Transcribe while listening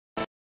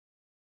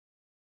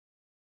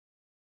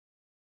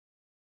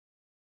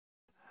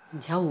你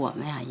瞧我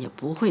们呀，也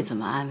不会怎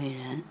么安慰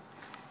人，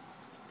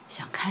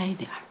想开一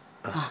点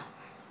啊。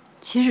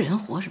其实人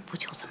活着不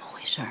就这么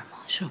回事吗？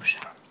是不是？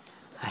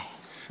哎，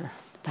是。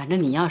反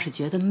正你要是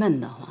觉得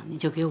闷得慌，你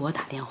就给我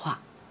打电话，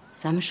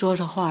咱们说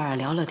说话啊，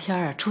聊聊天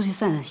啊，出去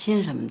散散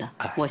心什么的。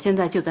我现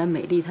在就在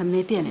美丽他们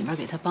那店里边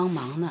给他帮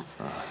忙呢。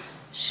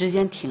时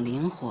间挺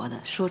灵活的，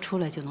说出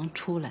来就能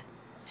出来。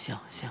行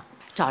行，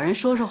找人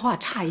说说话，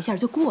差一下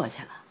就过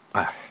去了。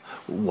哎，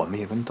我们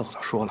也跟豆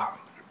豆说了，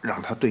让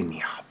他对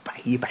你啊百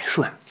依百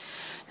顺。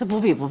那不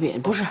必，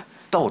不是。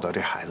豆豆这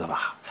孩子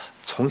吧，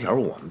从小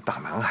我们大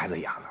男孩子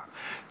养的，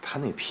他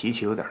那脾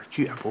气有点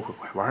倔，不会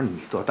拐弯，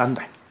你多担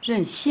待。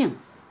任性。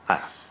哎，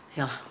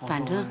行，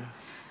反正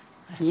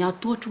你要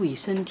多注意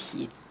身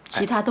体，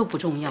其他都不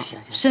重要。行，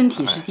身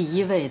体是第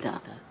一位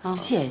的。啊，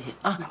谢谢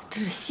啊，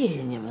真是谢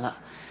谢你们了。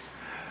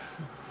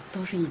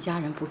都是一家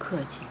人，不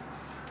客气。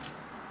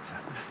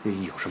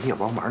有什么要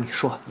帮忙你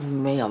说。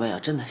没有，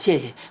真的谢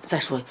谢。再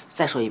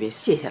说一遍，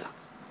谢谢了。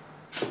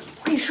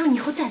我跟你说，你以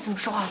后再这么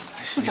说话，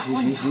不找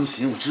我你。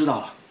行，我知道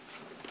了。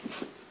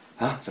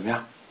啊，怎么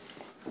样？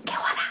给我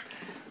的。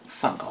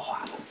范哥画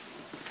的，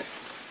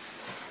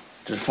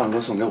这是范哥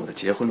送给我的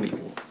结婚礼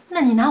物。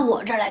那你拿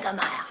我这儿来干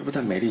嘛呀？这不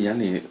在美丽眼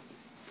里，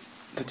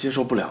他接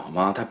受不了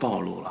吗？太暴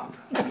露了。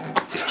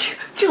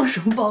这有什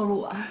么暴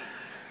露啊？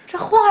这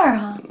画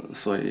啊。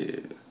所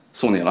以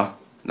送你了。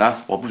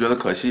来，我不觉得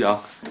可惜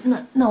啊。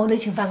那我得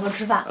请范哥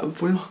吃饭。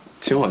不用，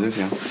请我就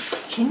行。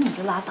请你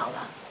就拉倒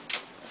了。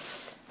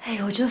哎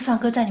呀，我觉得范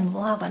哥在你们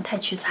文化馆太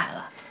屈才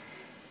了。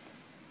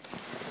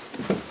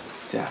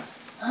姐。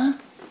啊？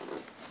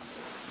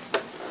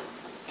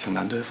挺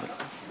难对付的。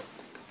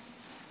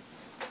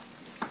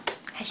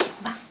还行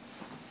吧。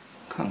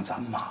看看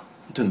咱们妈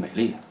对美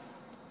丽，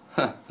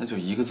哼，那就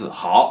一个字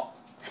好。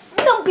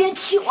能别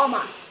提我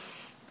吗？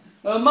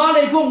妈，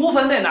那中午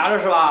粉得拿着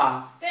是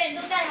吧？对，你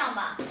都带上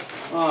吧。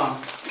啊。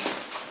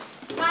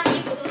妈，你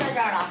衣服都在这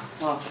儿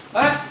了。啊，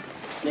哎，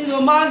那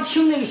个妈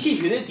听那个戏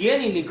曲那碟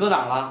你搁哪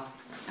儿了？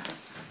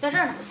在这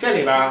儿呢。这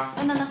里边啊？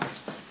等。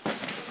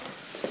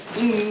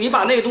你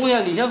把那个东西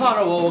你先放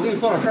这儿，我跟你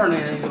说点事儿，那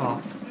个玉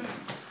好。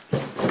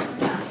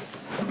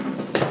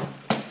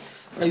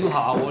哎，玉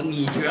好，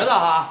你觉得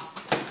哈？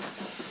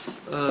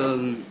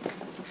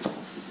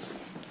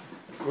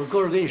我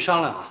哥是跟你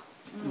商量啊，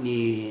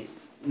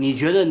你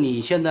觉得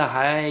你现在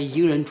还一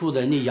个人住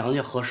在人家杨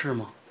家合适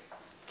吗？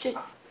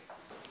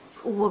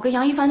我跟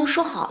杨一凡都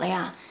说好了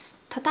呀，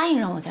他答应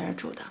让我在这儿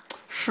住的。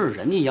是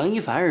人家杨一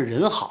凡是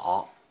人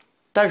好，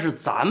但是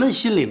咱们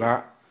心里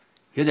边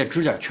也得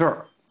知点趣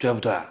儿，对不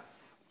对？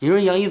你说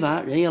杨一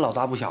凡人也老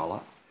大不小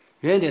了，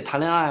人也得谈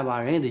恋爱吧，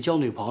人也得交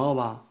女朋友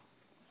吧。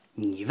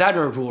你在这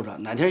儿住着，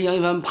哪天杨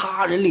一凡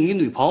啪人领一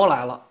女朋友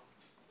来了，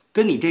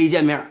跟你这一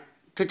见面，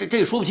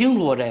这说不清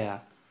楚啊，这呀。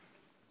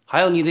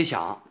还有你得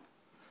想，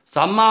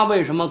咱妈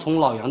为什么从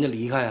老杨家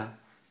离开呀？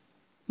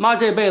妈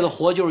这辈子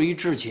活就是一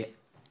志气，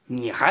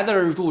你还在这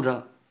儿住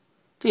着，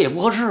这也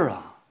不合适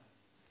啊。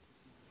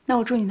那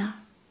我住你那儿。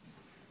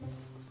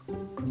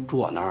住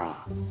我那儿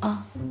啊？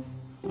啊。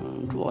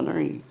住我那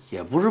儿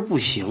也不是不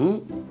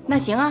行。那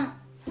行啊，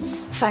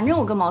反正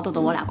我跟毛豆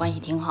豆我俩关系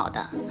挺好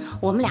的，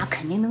我们俩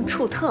肯定能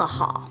处特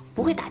好，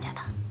不会打架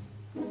的。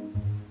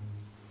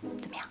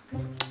怎么样？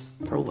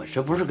不是，我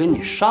这不是跟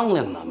你商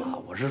量的吗？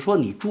我是说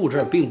你住这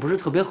儿并不是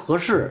特别合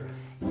适，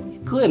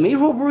哥也没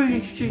说不是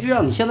就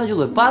让你现在就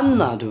得搬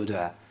呢，对不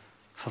对？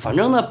反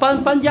正呢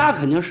搬家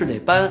肯定是得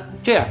搬。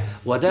这样，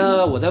我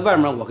在外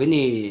面我给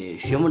你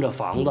询问这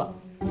房子，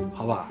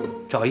好吧？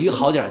找一个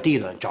好点地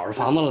段，找着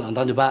房子了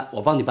咱就搬，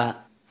我帮你搬，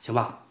行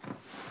吧？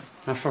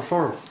那收拾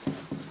吧。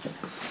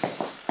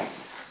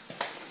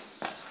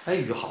哎，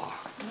于好，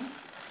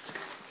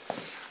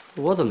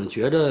我怎么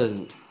觉得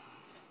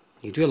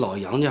你对老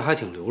杨家还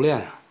挺留恋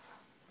呀？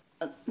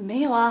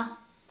没有啊，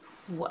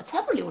我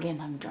才不留恋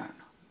他们这儿呢。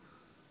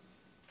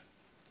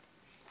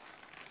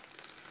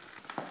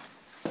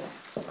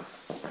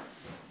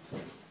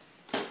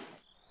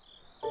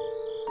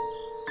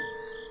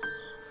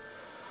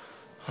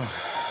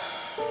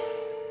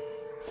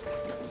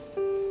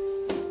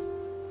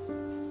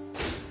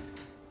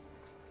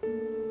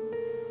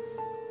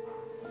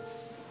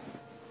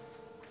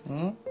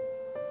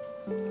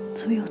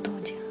怎么有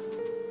动静？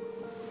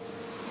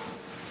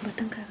把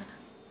灯开开了。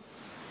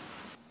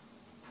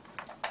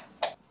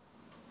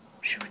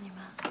是不是你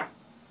妈？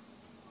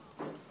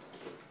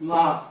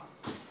妈，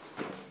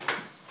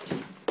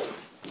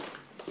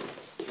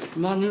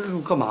妈，您这是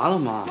干嘛呢，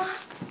妈？妈，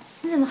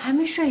你怎么还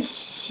没睡？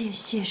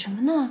写什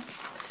么呢？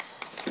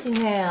今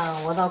天呀，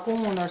我到公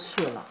墓那儿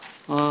去了。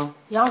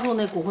杨树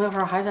那骨灰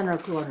盒还在那儿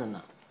搁着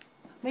呢，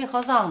没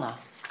合葬呢。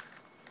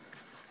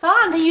咱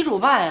按他遗嘱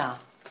办呀，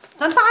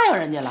咱答应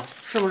人家了，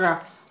是不是？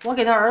我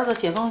给他儿子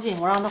写封信，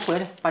我让他回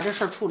来把这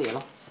事儿处理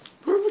了。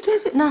不是，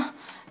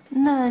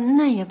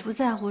那也不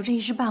在乎，这一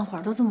时半会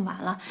儿都这么晚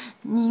了，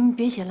您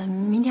别写了，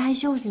明天还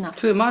休息呢。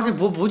对，妈，这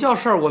不叫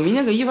事儿，我明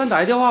天给一凡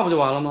打一电话不就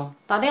完了吗？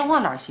打电话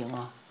哪行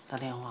啊？打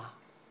电话，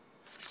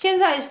现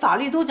在法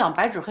律都讲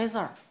白纸黑字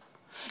儿，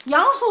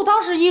杨树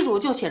当时遗嘱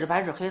就写着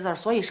白纸黑字儿，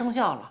所以生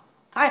效了。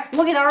哎，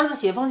我给他儿子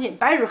写封信，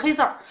白纸黑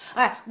字儿，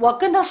哎，我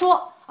跟他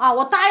说啊，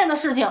我答应的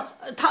事情，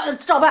他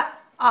照办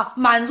啊，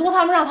满足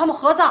他们，让他们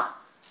合葬。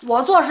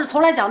我做事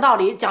从来讲道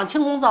理，讲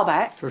清红皂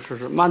白。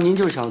是，妈，您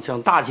就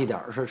想大气点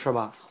是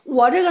吧？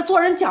我这个做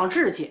人讲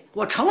志气，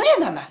我成全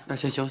他们。那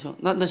行，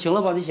那行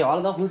了吧？你写完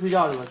了，咱回睡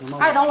觉去吧，行吗？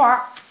哎，等会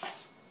儿，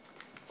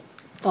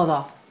豆豆，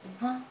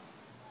啊，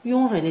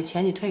用水那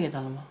钱你退给他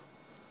了吗？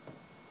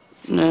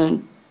那，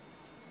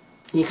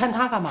你看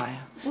他干嘛呀？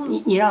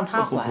你让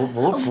他还？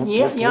你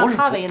让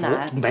他为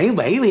难？没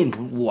为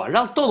难，我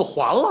让豆豆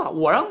还了，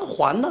我让他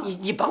还呢。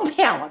你甭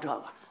骗我这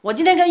个。我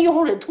今天跟于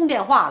洪水通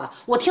电话了，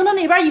我听他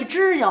那边一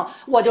支应，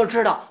我就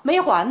知道没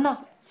还呢。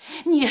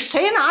你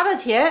谁拿的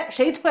钱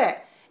谁退，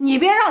你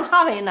别让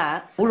他为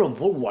难。不是，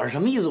我是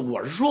什么意思？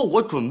我是说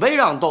我准备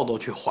让豆豆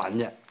去还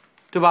去，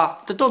对吧？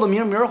这豆豆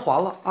明儿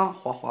还了啊，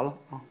还了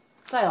啊。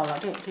再有了，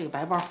这个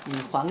白包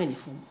你还给你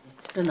父母，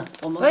真的，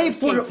我们哎，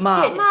不是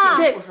妈，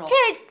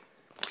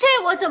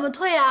这我怎么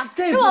退啊？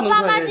这我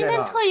爸妈今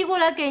天特意过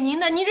来给您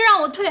的，您这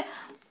让我退。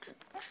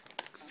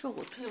这我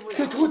退不了，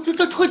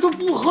这退就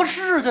不合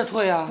适，这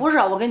退啊！不是，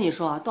我跟你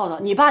说，豆豆，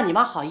你爸你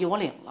妈好意我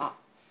领了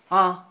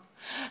啊。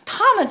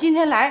他们今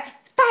天来，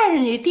带着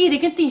你弟弟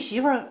跟弟媳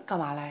妇干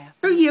嘛来呀？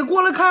这也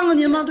过来看看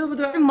您嘛，对不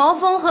对？这毛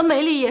峰和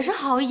美丽也是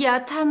好意啊，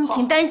他们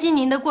挺担心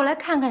您的，过来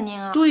看看您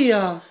啊。对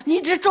呀，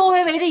你这周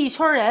围围着一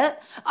圈人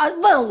啊，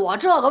问我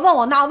这个，问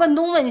我那，问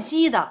东问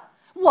西的，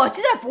我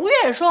现在不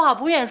愿意说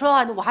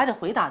话，我还得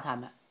回答他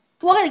们。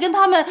我得跟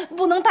他们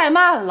不能怠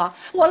慢了，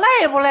我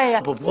累不累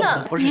呀？不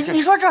是，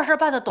你说这事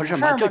办的懂事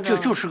吗？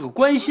就是个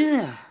关心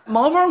啊。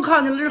毛峰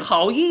看见了是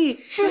好意，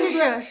是。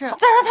再说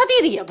他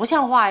弟弟也不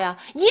像话呀，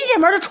一进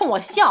门就冲我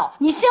笑，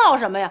你笑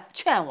什么呀？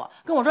劝我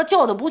跟我说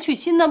旧的不去，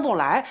新的不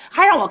来，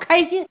还让我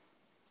开心。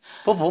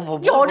不，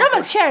有这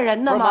么劝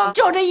人的吗？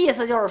就这意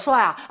思，就是说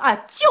呀，啊，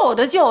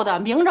旧的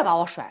明着把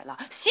我甩了，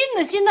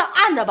新的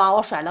暗着把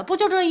我甩了，不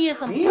就这意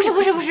思吗？不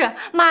是，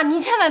妈，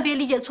您千万别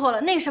理解错了。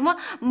那什么，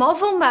毛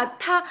峰吧，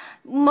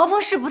毛峰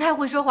是不太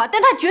会说话，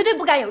但他绝对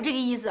不敢有这个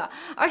意思。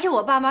而且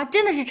我爸妈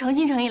真的是诚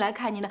心诚意来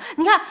看您的。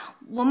你看，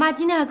我妈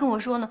今天还跟我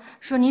说呢，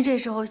说您这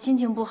时候心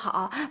情不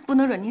好，不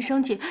能惹您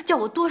生气，叫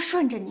我多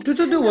顺着你。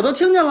对，我都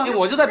听见了，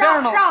我就在边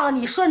上呢。让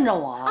你顺着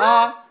我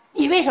啊？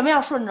你为什么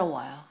要顺着我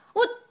呀？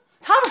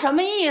他们什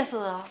么意思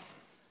啊？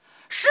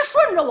是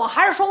顺着我，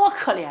还是说我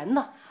可怜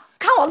呢？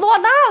看我落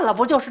难了，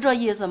不就是这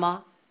意思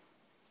吗？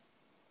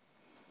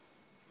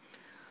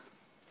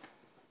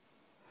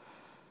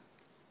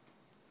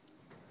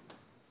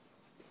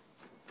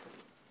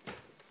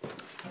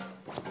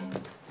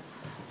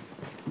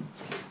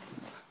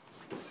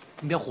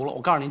你别胡了，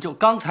我告诉你，就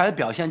刚才的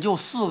表现就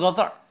4个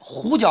字儿，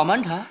胡搅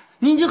蛮缠。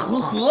您这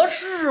合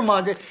适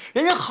吗？这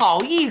人家好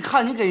意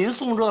看你给人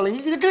送这了，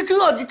你这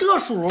数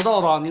数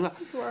豆豆，你看。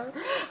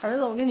儿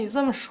子，我跟你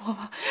这么说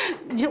吧，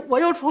我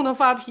又冲他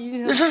发脾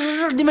气了。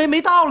是，你没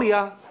道理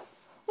啊。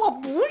我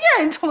不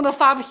愿意冲他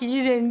发脾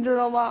气，你知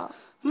道吗？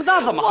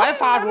那怎么还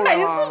发出来了？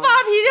每次发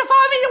脾气，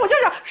我就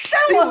想扇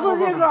我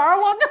自己个儿，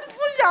我就不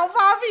想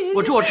发脾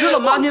气。我知道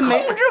妈，您没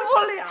控制不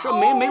了，是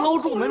没搂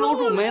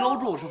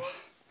住是吧？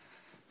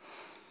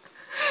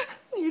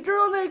你知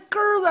道那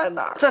根儿在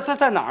哪儿？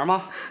在哪儿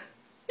吗？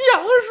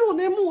杨树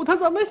那木他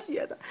怎么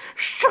写的？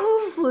生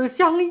死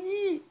相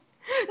依。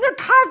那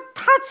他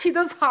起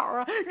的草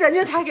啊，人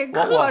家才给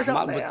刻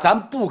上的呀。咱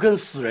不跟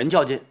死人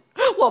较劲。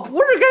我不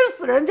是跟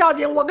死人较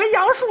劲，我跟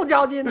杨树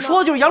较劲呢。说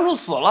的就是杨树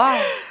死了。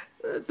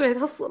对，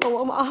他死了，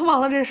我忘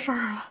了这事儿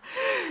了。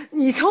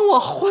你瞧我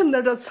混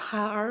的这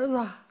惨，儿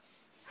子，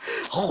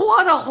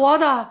活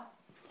的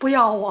不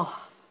要我，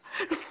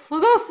死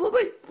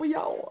的也不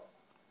要我。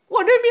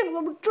我这命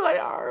怎么这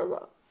样，儿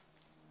子？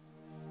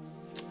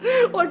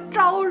我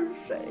招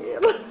谁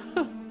了？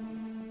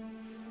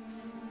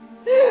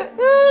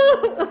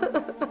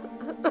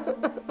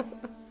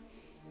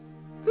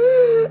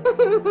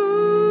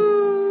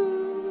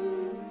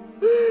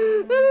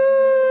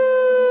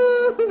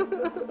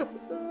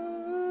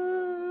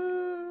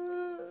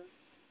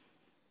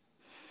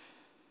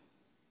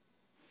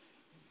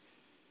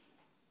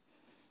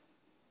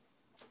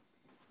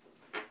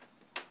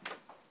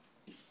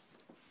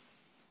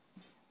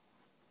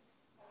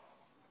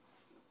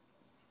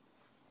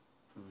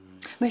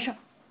没事，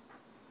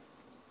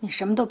你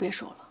什么都别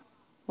说了，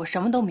我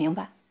什么都明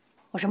白，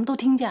我什么都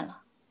听见了，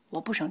我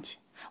不生气，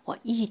我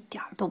一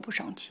点都不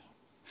生气。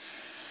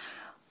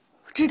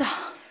我知道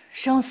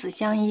生死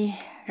相依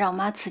让我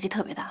妈刺激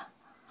特别大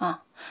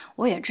啊，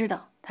我也知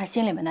道她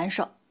心里面难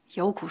受，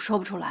有苦说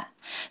不出来，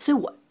所以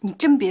你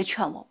真别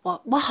劝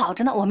我，我好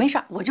着呢，我没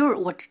事，我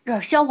这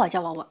消化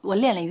消化，我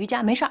练练瑜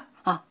伽没事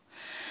啊。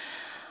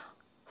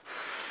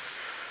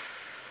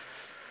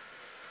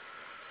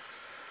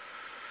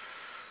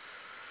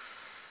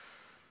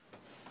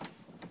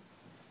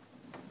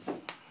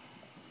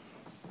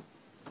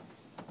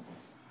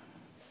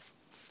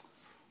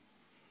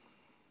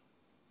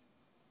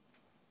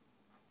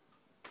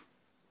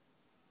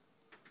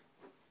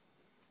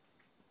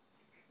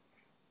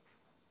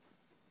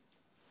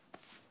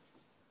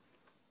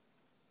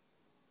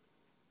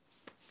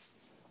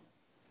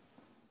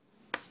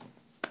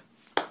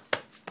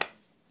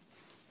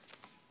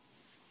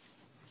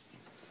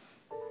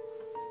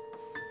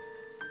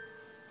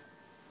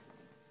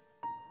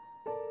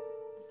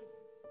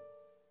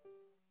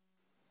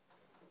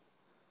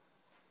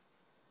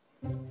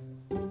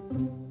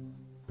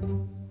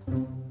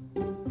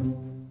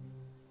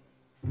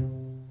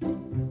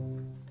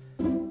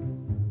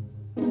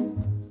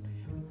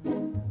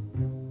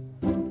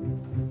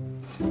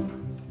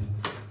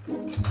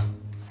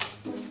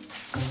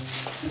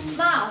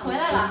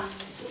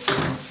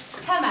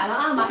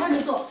儿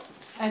就做。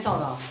哎，豆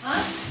豆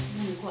啊，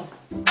那你过来。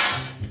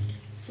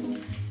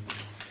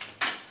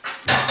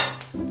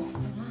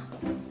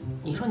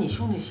你说你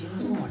兄弟媳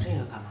妇送我这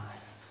个干嘛呀？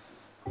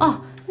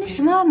哦，那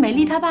什么，美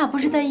丽她爸不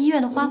是在医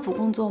院的花圃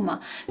工作吗？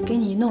给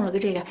你弄了个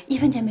这个，1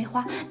分钱没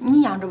花，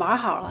你养着玩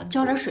好了，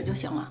浇点水就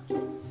行了。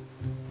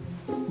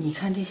你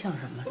看这像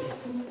什么？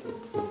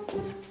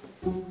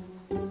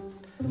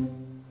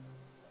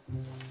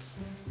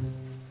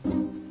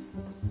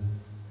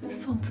这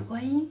送子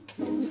观音。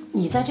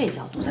你在这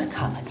角度再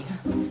看看，你看，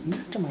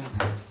这么着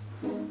看，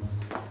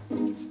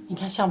你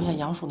看像不像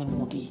杨树那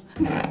墓地？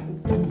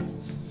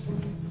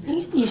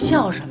你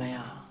笑什么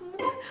呀？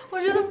我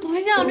觉得不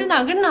像，这哪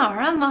儿跟哪儿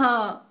啊，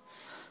妈？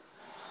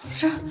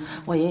是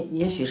我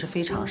也许是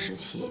非常时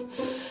期，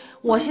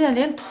我现在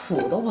连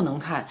土都不能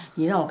看，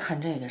你让我看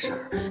这个色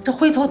儿，这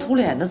灰头土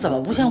脸的，怎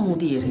么不像墓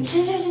地？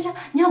行，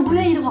你要不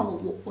愿意的话，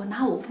我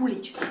拿我屋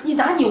里去。你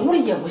拿你屋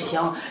里也不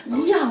行，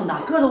一样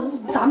的，搁到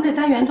咱们这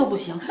单元都不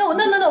行。那我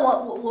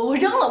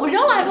扔了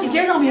还不行？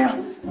别扔！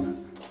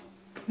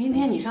明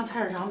天你上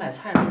菜市场买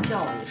菜的时候叫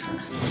我一声，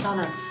我到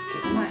那儿给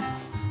他卖了。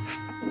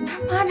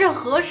妈，这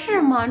合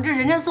适吗？这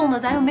人家送的，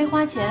咱又没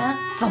花钱。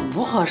怎么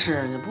不合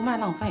适？你不卖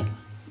浪费了。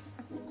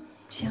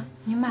行，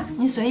您卖，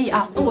您随意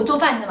啊。我做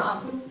饭去了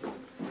啊。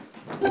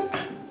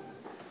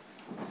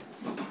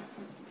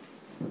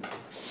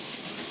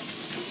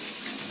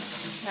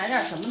买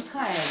点什么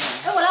菜呀？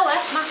哎，我来，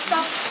妈，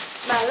到，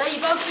买了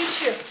1包鸡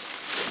翅，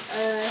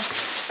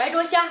白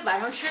灼虾，晚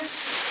上吃。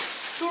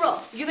猪肉，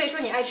于贝说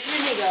你爱吃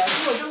那个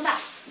猪肉蒸蛋，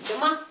行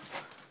吗？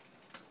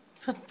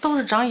这都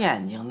是长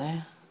眼睛的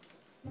呀。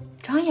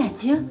长眼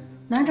睛？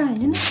哪长眼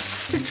睛呢？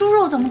这猪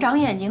肉怎么长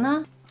眼睛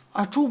呢？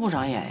啊，猪不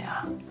长眼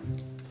呀。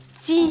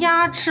鸡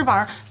鸭翅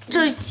膀，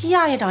这鸡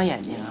鸭也长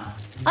眼睛啊。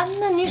啊，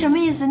那您什么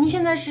意思？您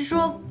现在是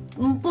说，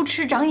不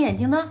吃长眼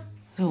睛的？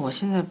对，我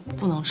现在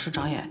不能吃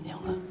长眼睛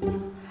的。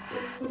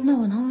那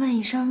我能问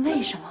一声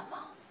为什么吗？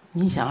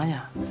你想想，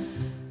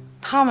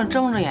他们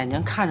睁着眼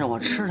睛看着我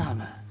吃他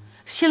们，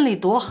心里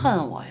多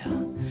恨我呀！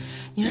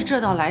你说这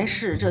道来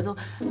世，这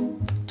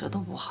都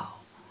不好。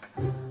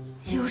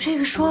有这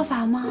个说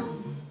法吗？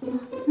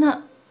那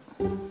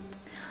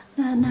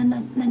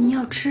您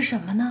要吃什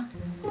么呢？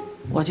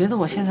我觉得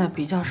我现在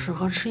比较适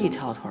合吃1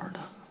条腿的。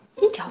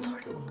1条腿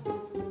的？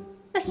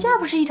那虾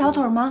不是1条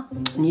腿吗？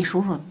你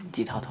数数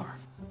几条腿？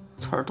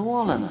腿儿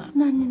多了呢。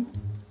那您，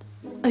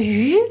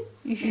鱼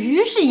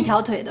是1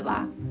条腿的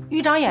吧？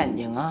鱼长眼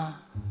睛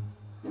啊。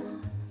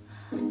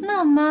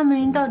那妈妈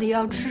您到底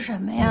要吃什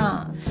么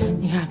呀？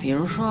你看，比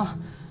如说，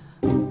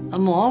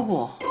蘑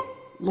菇、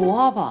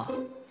萝卜、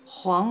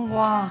黄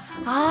瓜。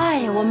哎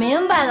呀，我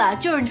明白了，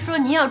就是说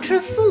您要吃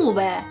素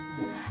呗。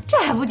这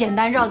还不简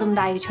单，绕这么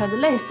大一个圈子，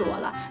累死我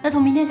了。那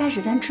从明天开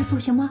始咱吃素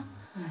行吗？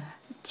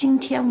今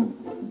天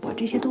我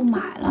这些都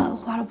买了，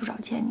花了不少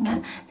钱。你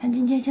看，咱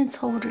今天先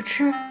凑合着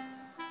吃，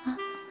啊。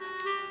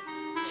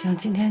行，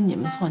今天你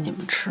们做你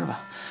们吃吧，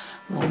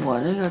我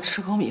这个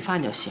吃口米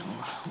饭就行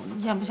了，我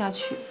咽不下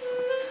去。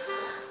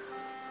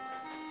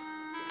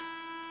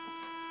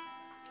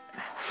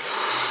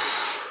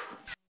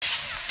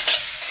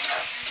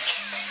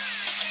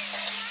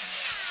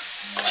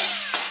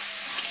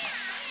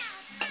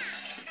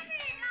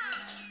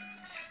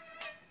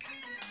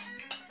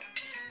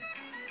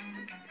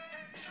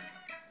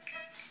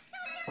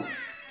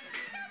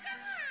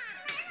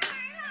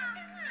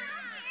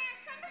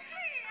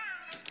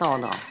豆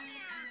豆，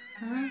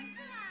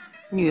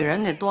女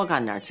人得多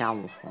干点家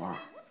务活。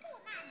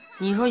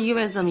你说于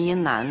为这么一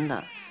男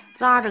的，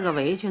扎着个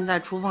围裙在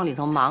厨房里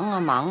头忙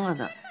啊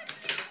的，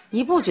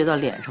你不觉得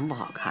脸上不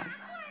好看吗？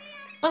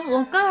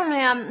我告诉你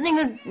呀，那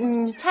个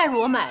菜是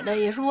我买的，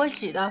也是我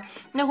洗的。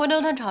那回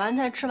头他炒完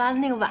菜吃完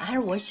那个碗还是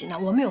我洗呢，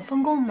我们有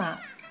分工嘛。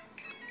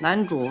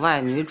男主外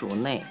女主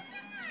内，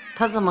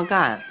他这么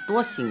干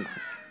多辛苦。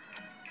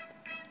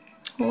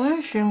我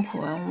也辛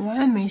苦啊，我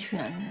也没闲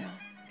着。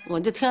我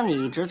就听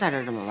你一直在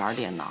这么玩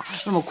电脑，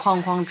那么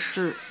哐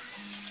吃，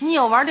你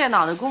有玩电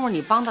脑的功夫，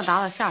你帮他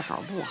打下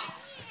手不好。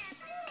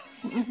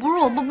不是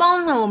我不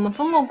帮他，我们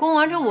分过工，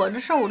而且我这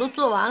事儿我都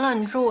做完了。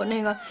你说我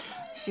那个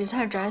洗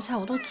菜摘菜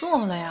我都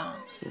做了呀。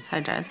洗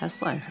菜摘菜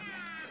算什么？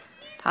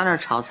他那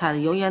炒菜的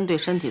油烟对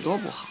身体多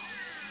不好。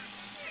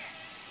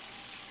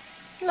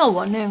那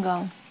我那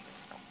个，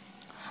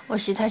我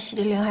洗菜洗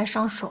的灵还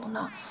伤手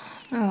呢，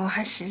我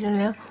还洗着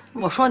灵。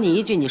我说你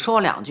一句，你说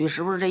我2句，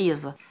是不是这意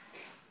思？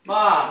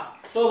妈，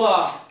豆豆，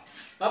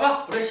来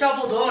吧，我这下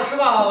肚子了，吃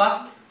饭了，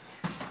来。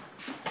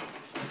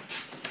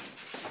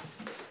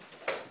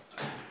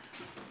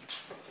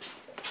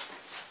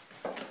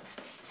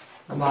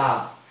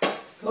妈，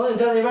刚才你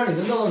在那边，你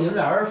跟豆豆你们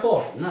俩人说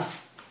我什么呢？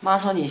妈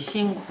说你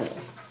辛苦。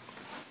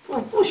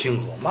不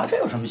辛苦，妈这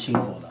有什么辛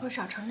苦的？我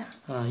少盛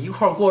点。一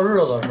块过日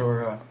子是不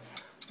是？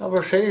要不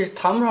是谁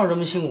谈不上什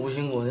么辛苦不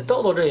辛苦的，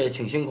豆豆这也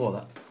挺辛苦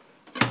的。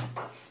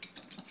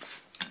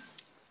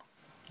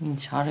你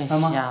瞧这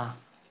瞎，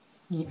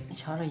你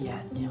瞧这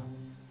眼睛，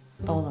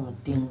都这么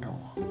盯着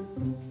我，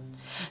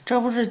这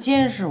不是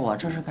监视我，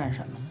这是干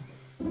什么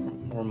呢？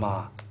不是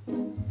妈，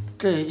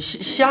这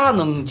虾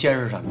能监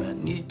视什么呀？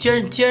你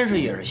监视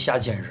也是瞎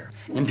监视。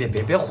您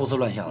别胡思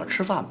乱想了，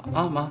吃饭吧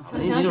啊妈。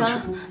行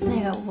行，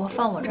那个我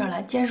放我这儿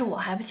来监视我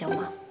还不行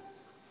吗？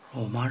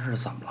我妈这是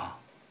怎么了？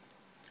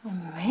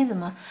没怎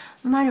么，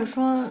妈就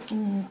说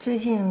最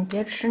近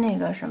别吃那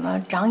个什么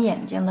长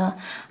眼睛的，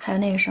还有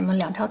那个什么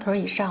2条腿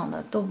以上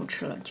的都不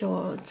吃了，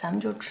咱们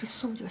就吃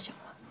素就行了。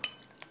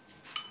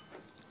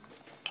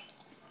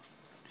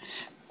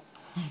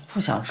不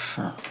想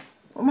吃。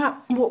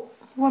妈，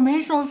我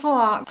没说错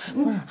啊。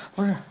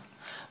不是，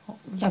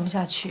咽不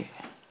下去。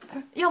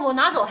要不我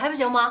拿走还不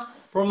行吗？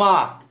不是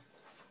妈。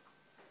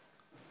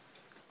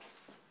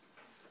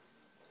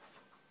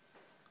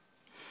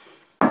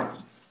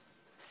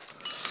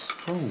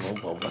不是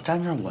我在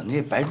那我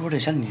那白桌这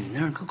下，你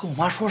那跟我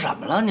妈说什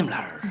么了？你们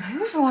俩人？没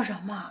说什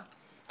么，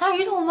她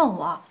一通问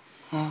我，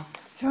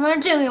什么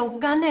这个又不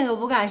干那个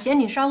不干，嫌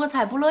你烧个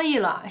菜不乐意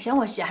了，嫌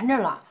我闲着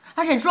了，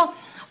而且说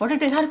我这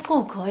对她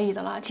够可以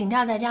的了，请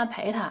假在家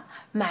陪她，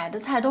买的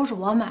菜都是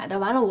我买的，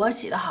完了我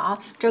洗的好，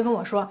这跟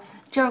我说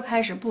今儿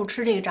开始不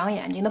吃这个长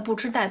眼睛的，不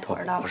吃带腿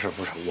的。不是，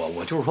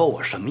我就是说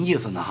我什么意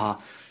思呢哈？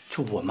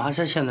就我妈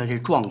现在这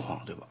状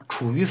况，对吧？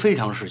处于非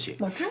常时期，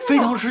我知道，非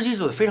常时期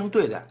就得非常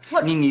对待。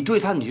你对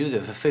她，你就得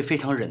非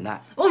常忍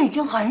耐。我已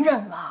经很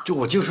忍了。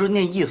我就是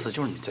那意思，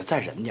就是你再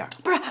忍点。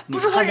不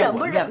是我忍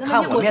不忍的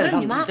问题，我觉得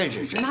你妈这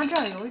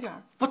儿有一点。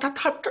不，她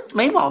这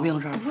没毛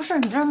病是。不是，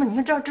你知道吗？你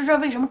看这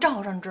为什么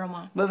罩上，你知道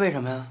吗？为什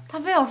么呀？她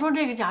非要说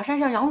这个假山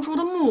像杨树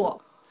的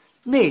木。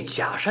那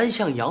假山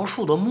像杨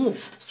树的木。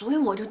所以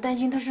我就担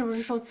心她是不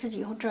是受刺激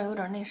以后这儿有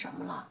点那什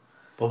么了。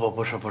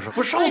不是，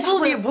受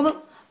刺激不能。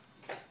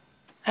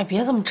哎，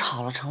别这么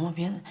吵了，成吗？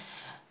别，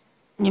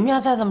你们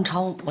要再这么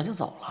吵，我就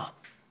走了。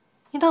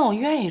你当我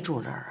愿意住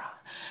这儿啊？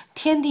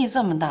天地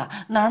这么大，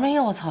哪儿没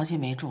有我曹七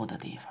没住的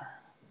地方？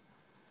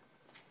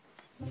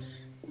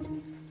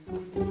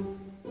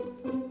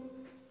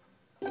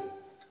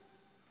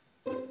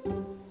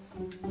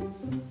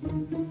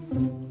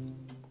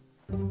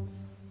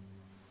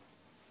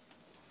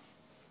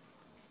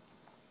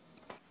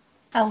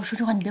哎，我说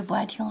这话你别不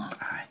爱听啊。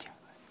爱听。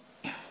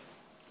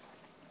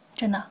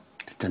真的。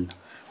真的。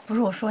不是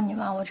我说你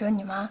妈，我觉得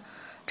你妈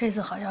这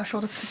次好像受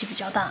的刺激比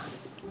较大，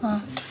对。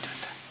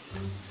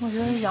我觉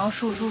得杨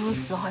树叔叔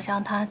死，好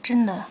像他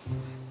真的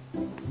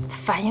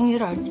反应有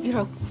点，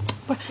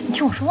不是，你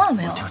听我说话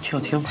没有？听，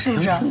是不是？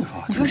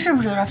你说是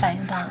不是有点反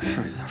应大？是有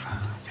点反应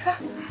大。是，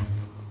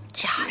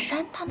假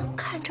山他能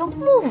看成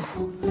木，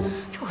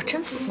这我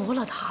真服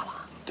了他了。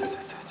对。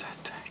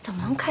怎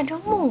么能看成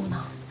木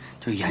呢？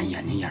就眼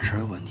神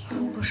有问题。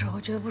不是，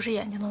我觉得不是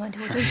眼睛的问题，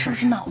我觉得是不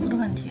是脑子的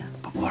问题？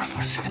不是，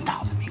这跟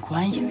脑子没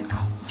关系，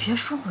别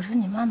说，我觉得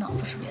你妈脑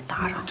子是不是也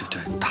搭上了？对，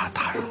搭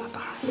上了。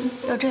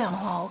要这样的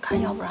话，我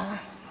看要不然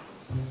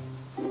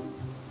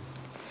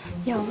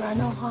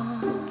的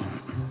话，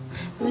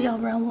要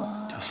不然我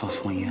就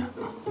送医院，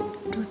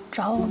就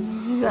找我们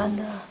医院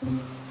的，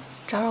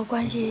找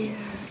关系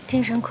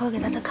精神科给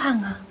他再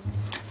看看。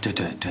对，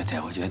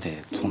我觉得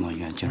得送到医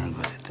院精神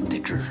科得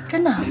治治。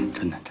真的？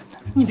真的。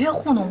你别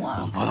糊弄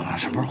我。不怎么，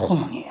什么时候糊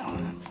弄你啊？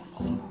不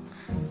糊弄。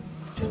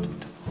对。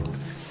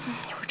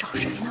我找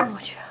谁呢？我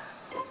去。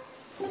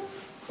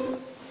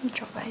你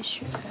找白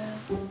雪。哎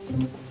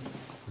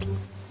呦，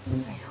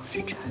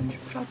这真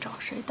不知道找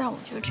谁，但我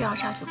觉得这样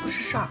下去不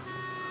是事儿。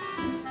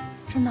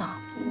真的。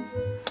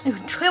哎呦，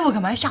你吹我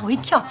干嘛？吓我一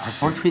跳。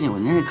不是吹你，我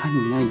那看你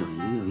那有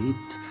一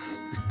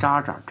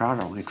渣渣，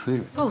我给吹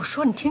着。不是我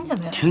说，你听见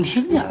没有？听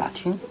见了，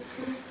听。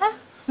哎，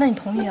那你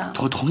同意啊？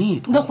同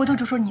意。那回头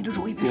就说你的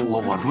主意，别说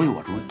我主意，真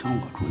我主意，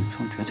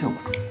绝对我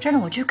主意。真的，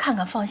我去看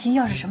看，放心。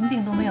要是什么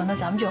病都没有，那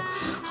咱们就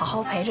好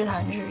好陪着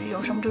他。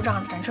有什么就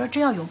让着他。你说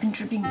真要有病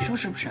治病，你说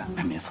是不是？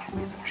哎，没错。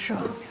是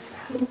吧？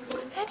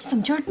哎，你怎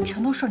么今儿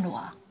全都顺着我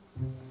啊？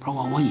不是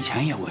我以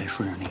前我也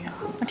顺着你啊。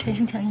我诚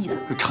心诚意的。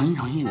是诚心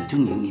诚意的，就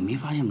你没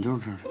发现吗？就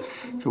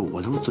是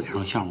我都是嘴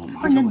上像我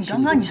妈。不是，那你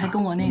刚刚你还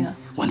跟我那个？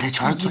我那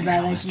全是嘴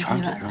上，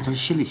就是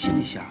心里像。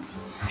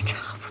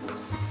差不多。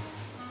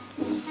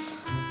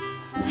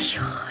哎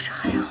呦，这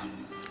还要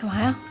干嘛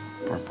呀？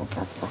不是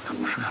干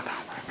嘛？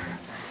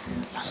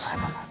来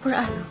吧。不是，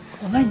哎，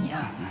我问你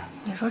啊，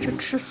你说这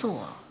吃素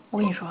啊？我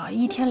跟你说啊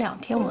，1天2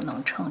天我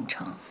能撑一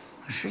撑，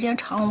时间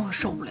长了我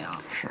受不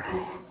了。是。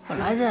本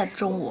来在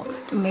中午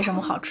就没什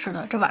么好吃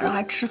的，这晚上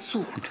还吃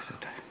素。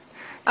对。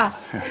啊，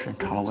是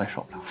长了我也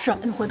受不了。是，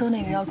你回头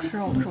那个要吃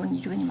肉的时候，你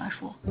就跟你妈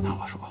说。那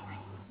我说。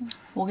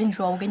我跟你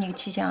说，我给你个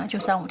期限啊，就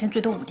3、5天，最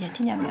多5天，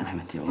听见没有？没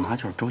问题，我妈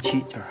就是周期，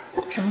就是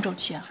什么周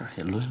期啊？就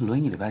是轮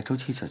1礼拜，周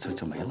期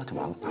就没了，就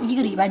完了。1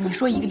个礼拜，你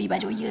说1个礼拜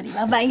就1个礼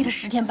拜，万一他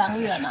10天半个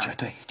月呢？绝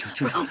对就。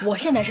我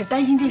现在是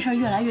担心这事儿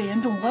越来越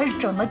严重，我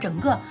整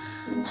个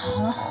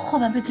好了后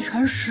半辈子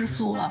全是吃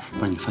素了。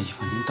不是你放心，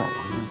等我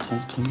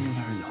从明天开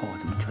始以后，我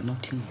们全都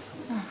听你的。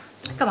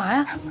干嘛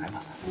呀？来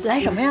吧。来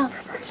什么呀？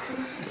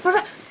不是，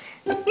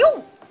哟，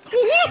你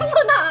衣服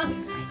呢？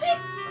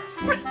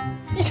不是，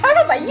你啥时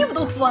候把衣服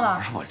都脱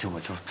了？我就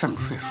这么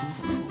睡舒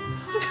服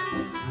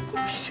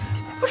舒服。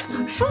不是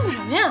舒服什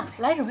么呀？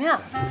来什么呀？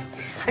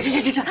哎，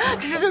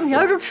这你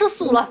要是吃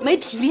素了没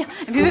体力，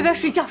别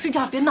睡觉，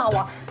别闹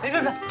我，别。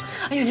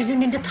哎呦，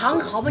你躺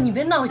好吧，你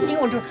别闹心，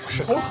我这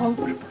头疼。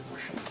不是，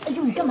哎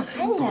呦，你干嘛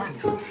呀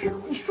你？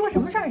你说什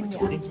么事儿你？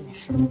我跟你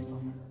说。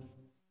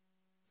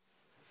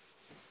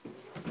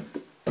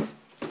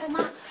哎妈，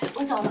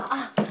我走了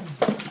啊。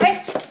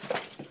哎，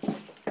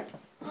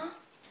啊，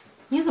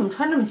你怎么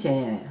穿这么鲜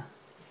艳呀？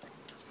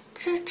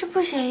这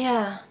不鲜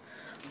艳。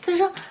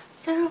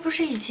再说不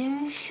是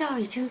孝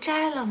已经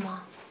摘了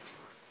吗？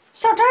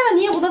孝摘了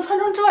你也不能穿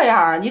成这样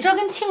啊！你这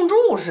跟庆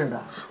祝似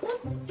的。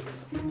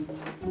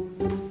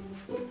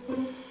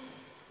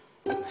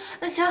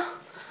那行，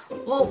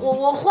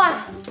我换。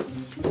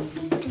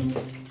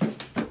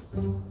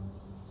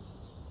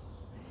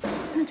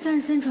那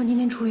33床今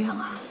天出院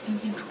啊？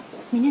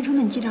明天出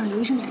门你记着让刘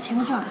医生给他签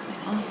个字啊。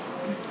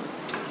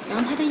然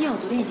后他的药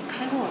昨天已经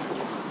开过了，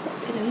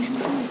给刘医生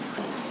说一下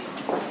可以。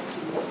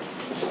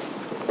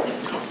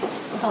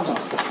豆豆，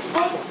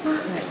哎，妈，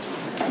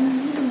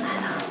你怎么来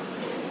了？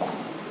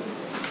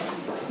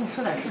跟你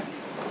说点事。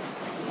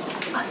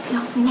啊，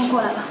行，你跟我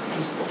过来吧。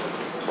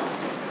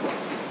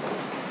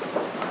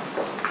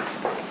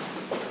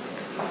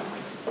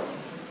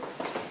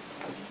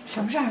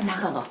什么事儿，妈？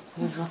豆豆，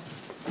我跟你说，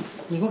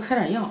你给我开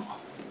点药。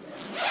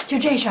就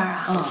这事儿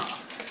啊？嗯。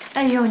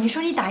哎呦，你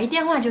说你打一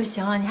电话就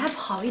行了，你还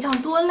跑一趟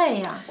多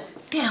累呀！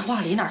电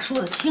话里哪说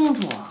得清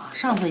楚啊？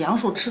上次杨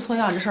树吃错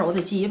药这事儿，我得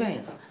记一辈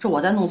子。这我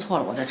再弄错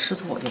了，我再吃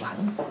错我就完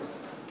了。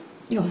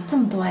哟，这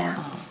么多呀？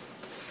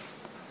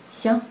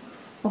行，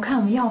我看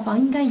我们药房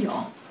应该有，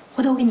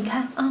回头我给你开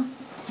啊。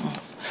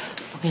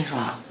我跟你说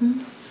啊，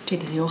这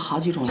里头有好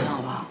几种药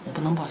吧，我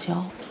不能报销，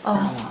知道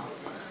吗？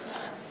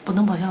不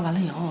能报销，完了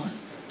以后，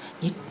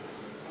你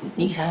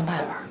给想想办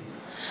法。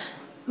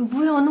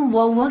不用，那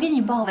我给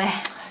你报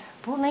呗。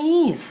不是那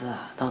意思，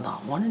豆豆，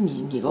我说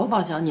你给我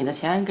报销，你的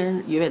钱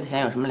跟余伟的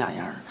钱有什么两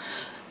样？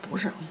不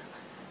是，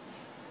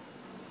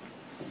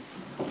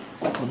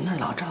我们那儿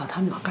老赵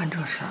他们老干这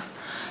事儿，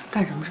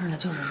干什么事呢？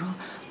就是说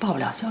报不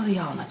了销的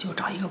药呢，就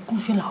找一个功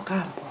勋老干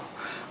部，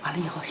完了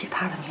以后写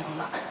他的名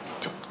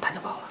字，他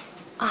就报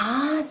了。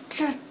啊，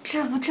这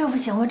不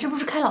行吗？这不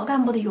是开老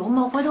干部的油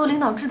吗？回头领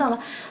导知道了，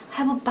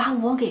还不把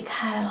我给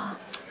开了？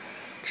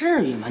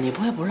至于吗？你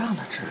不会不让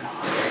他知道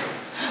啊？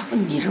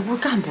你这不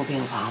是干部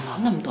病房吗？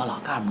那么多老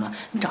干部呢，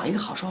你找一个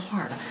好说话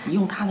的，你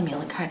用他的名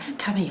字开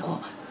完以后，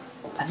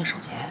咱就省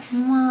钱。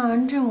妈，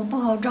这我不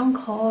好张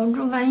口，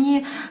这万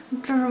一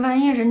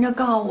人家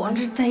告我，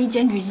这再一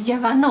检举一揭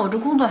发，那我这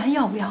工作还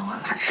要不要啊？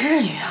哪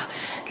至于啊？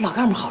老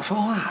干部好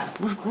说话的，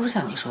不是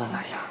像你说的那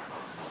样。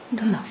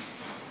真的。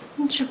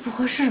这不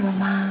合适吧，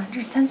妈？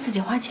这咱自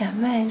己花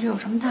钱呗，这有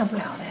什么大不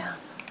了的呀？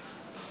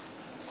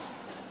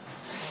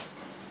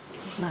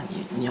那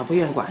你要不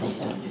愿意管，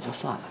也就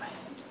算了呗。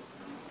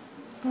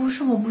不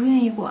是我不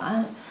愿意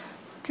管，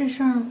这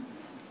事儿，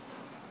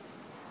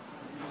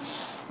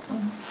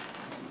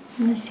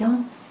那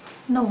行，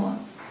那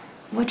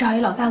我找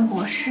一老干部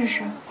我试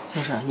试。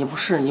就是你不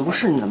试你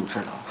怎么知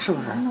道？是不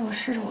是？那我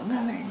试试，我问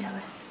问人家呗。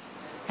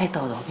哎，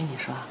豆豆，我跟你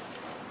说，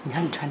你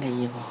看你穿这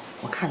衣服，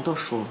我看着多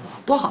舒服，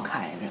多好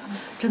看呀！这个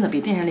真的比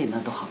电视里那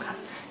都好看。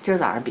今儿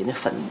早上比那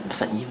粉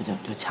衣服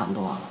就强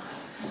多了。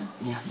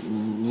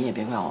你也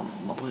别怪我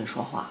不会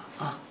说话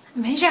啊。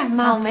没事，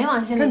妈，我没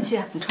往心里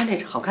去。你穿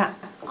这好看。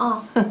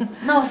哦，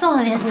那我送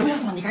了你。不用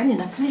送，你赶紧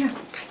的。没事。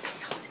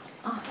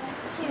啊，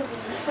这个给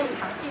您送一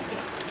盘，谢谢。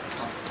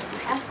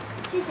哎，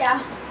谢谢啊。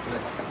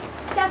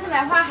下次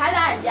买花还来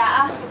俺家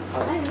啊。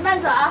哎，你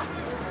慢走啊。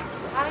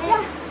哎呀，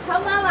曹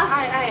妈妈。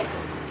哎。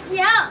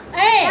娘。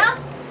哎。娘。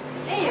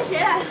哎，谁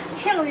来了？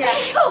庆姐。哎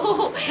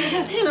呦，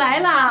你来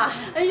啦！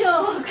哎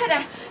呦，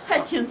快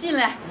请进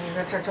来。你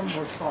说这真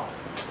不错。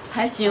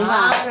还行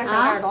吧？这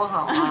小孩多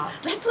好啊！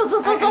来，坐，坐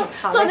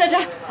在这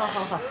儿。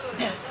好。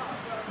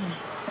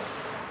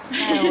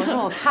哎，我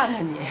说我看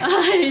看你。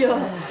哎呦，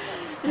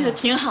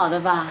挺好的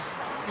吧？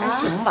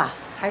还行吧，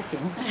还行。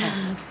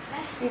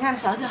你看，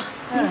瞧瞧，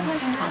真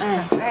好。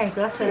哎，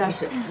得喝点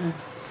水。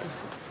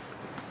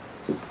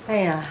哎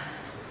呀，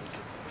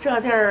这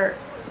地儿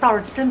倒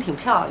是真挺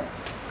漂亮，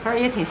可是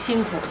也挺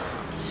辛苦。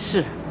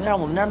是，让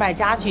我们那儿卖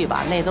家具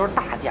吧，那都是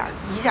大件，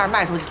一件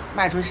卖出去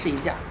是一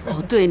件。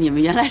哦，对，你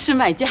们原来是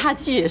卖家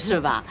具是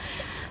吧？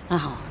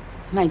啊，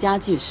卖家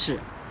具是，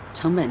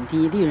成本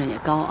低，利润也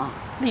高啊。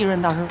利润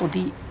倒是不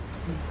低。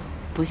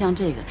不像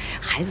这个，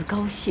孩子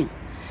高兴，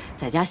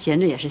在家闲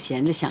着也是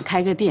闲着，想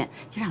开个店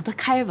就让他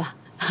开吧。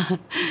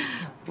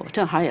我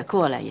正好也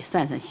过来，也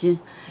散散心，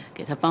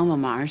给他帮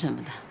忙什么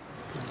的。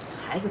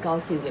孩子高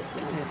兴就行。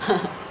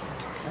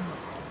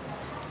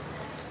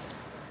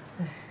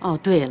哦，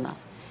对了，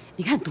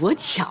你看多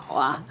巧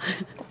啊！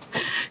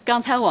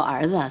刚才我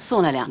儿子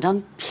送来2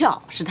张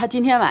票，是他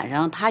今天晚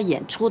上他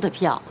演出的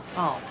票。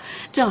哦，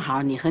正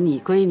好你和你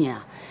闺女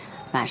啊，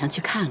晚上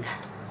去看看，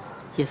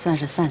也算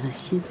是散散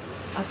心。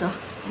啊，得，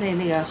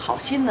那个好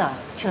心呢，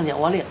庆姐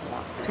我领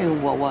了。这个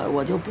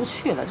我就不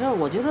去了，就是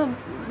我觉得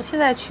现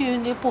在去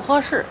那不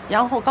合适。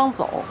杨树刚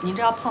走，你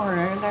这要碰上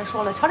人，人该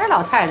说了，瞧这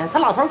老太太，她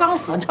老头刚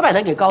死，瞧把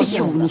她给高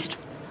兴的。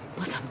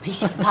我怎么没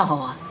想到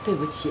啊？对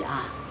不起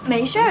啊。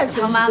没事儿，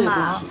曹妈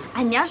妈。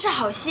哎，你要是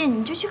好心，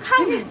你就去看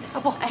看。啊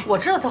不，我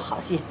知道她好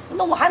心，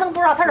那我还能不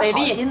知道她是好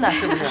心呢？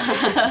是不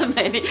是？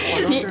美丽，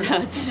你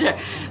是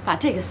把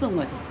这个送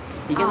过去。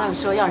你跟他们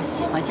说，要是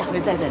喜欢，下回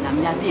再在咱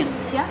们家订。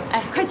行，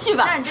哎，快去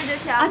吧。那你这就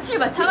去啊，去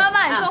吧。曹妈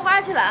妈，你送花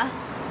去了啊。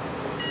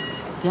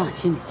别往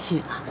心里去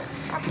啊，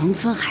农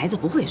村孩子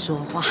不会说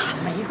话。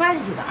没关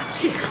系的，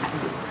这孩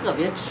子特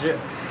别直。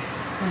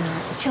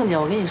庆姐，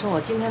我跟你说，我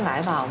今天来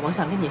吧，我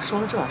想跟你说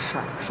这事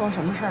儿。说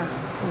什么事儿呢？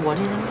我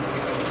这人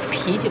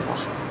脾气不好，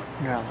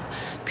你知道吗？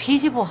脾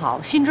气不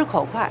好，心直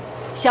口快，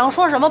想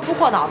说什么不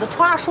过脑子，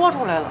歘说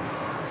出来了。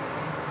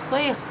所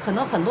以可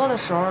能很多的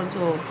时候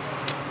就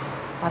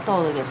把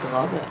豆豆给得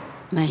罪了。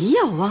没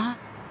有啊，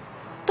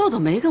豆豆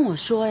没跟我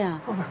说呀。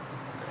不是，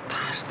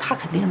他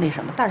肯定那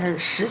什么，但是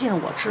实际上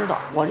我知道，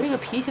我这个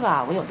脾气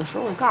吧，我有的时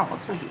候会告诉我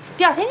自己，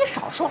第二天你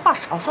少说话，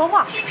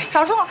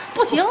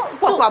不行，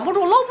管不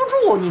住，搂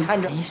不住，你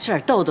看这。没事，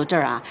豆豆这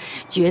儿啊，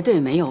绝对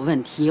没有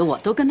问题，我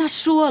都跟他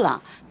说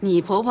了，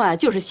你婆婆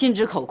就是心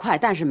直口快，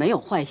但是没有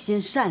坏心，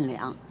善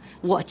良。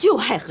我就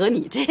爱和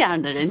你这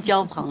样的人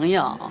交朋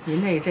友。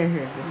您这真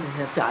是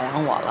表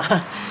扬我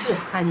了。是，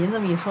哎，您这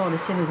么一说，我这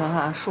心里头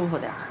还舒服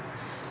点儿。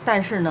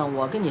但是呢，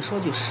我跟你说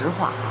句实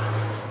话啊，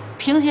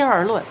平心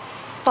而论，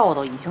豆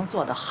豆已经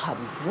做得很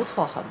不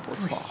错，很不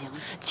错。不行，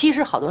其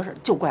实好多事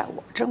就怪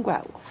我，真怪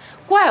我，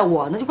怪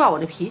我呢就怪我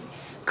这脾气。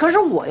可是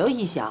我又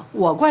一想，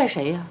我怪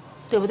谁呀？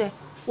对不对？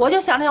我就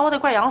想着想，我得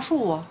怪杨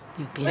树啊。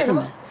你别这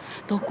么。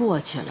都过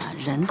去了，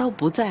人都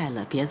不在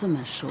了，别这么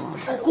说。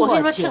我跟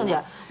你说，庆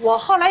姐，我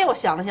后来又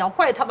想了想，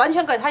怪他完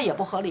全怪他也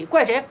不合理，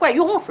怪谁？怪于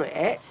洪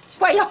水，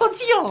怪妖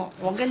精。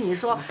我跟你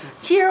说，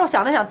其实我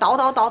想了想，倒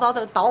到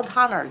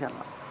他那儿去了，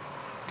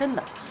真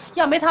的。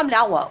要没他们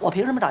俩，我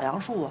凭什么找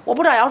杨树啊？我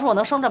不找杨树，我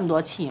能生这么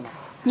多气吗？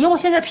你说我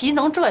现在脾气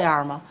能这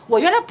样吗？我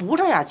原来不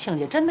这样，庆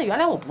姐，真的，原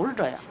来我不是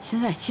这样。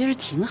现在其实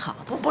挺好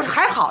的。不是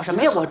还好什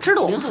么呀？我知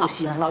道我不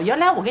行了。原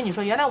来我跟你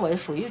说，原来我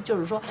属于就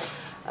是说，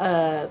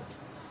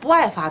不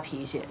爱发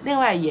脾气，另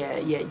外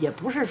也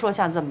不是说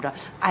像这么着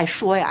爱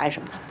说呀爱什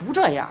么的，不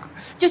这样。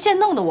就现在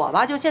弄得我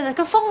吧，就现在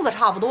跟疯子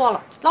差不多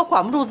了，老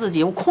管不住自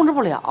己，我控制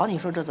不了。你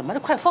说这怎么？这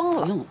快疯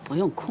了。不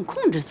用控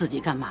制自己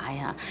干嘛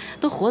呀？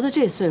都活到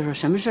这岁数，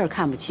什么事儿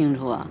看不清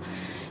楚啊？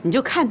你就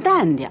看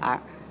淡点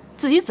儿，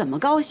自己怎么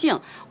高兴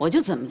我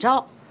就怎么着。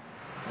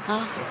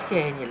啊，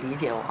谢谢你理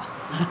解我。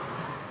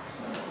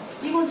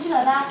一共去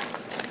哪了？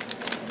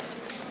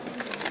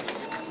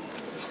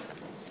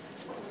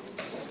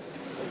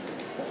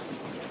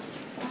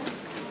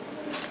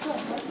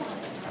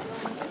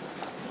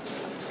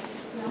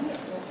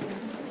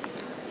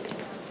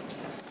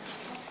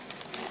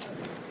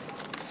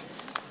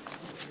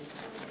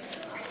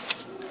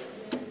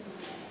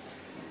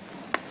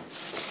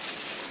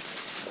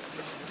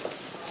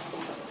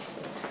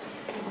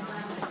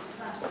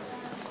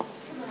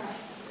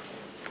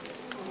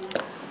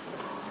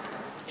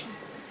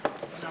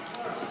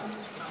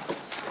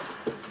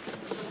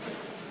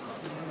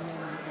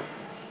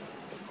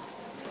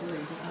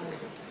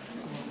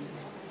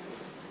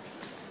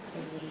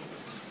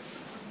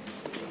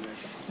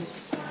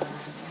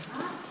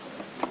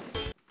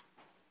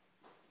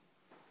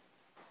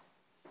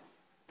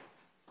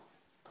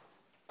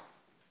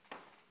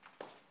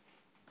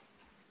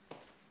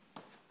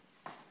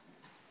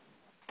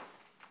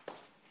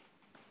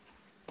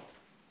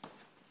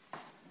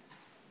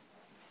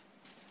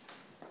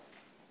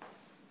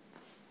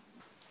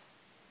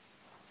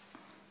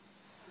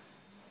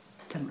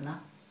怎么了？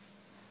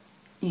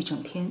一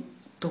整天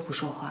都不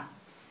说话。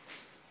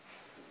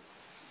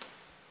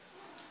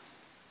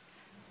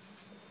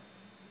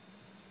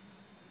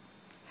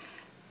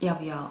要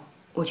不要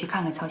我去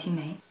看看曹新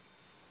梅？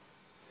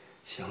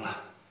行了，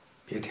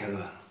别添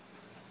乱了。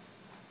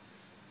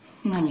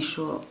那你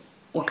说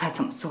我该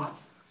怎么做？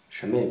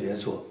什么也别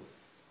做，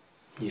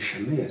你什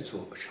么也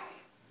做不成。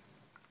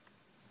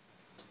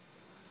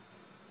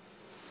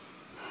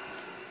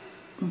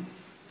嗯。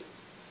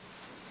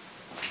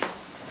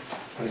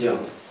小静。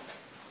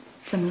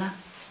怎么了？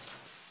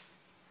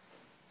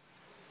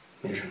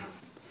没什么，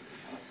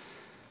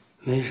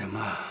没什么。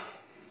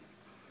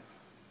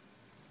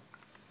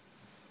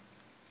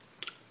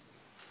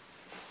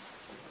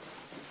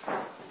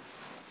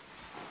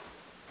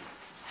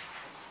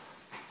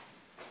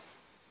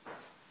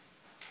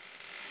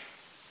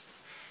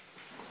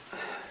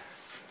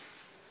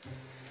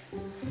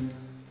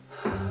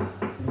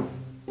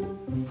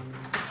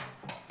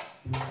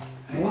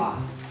爸，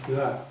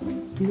哥，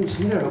你怎么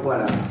从这边过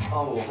来了？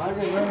啊，我看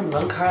这边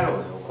门开了，我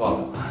就过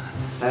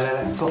来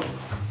了。来，坐。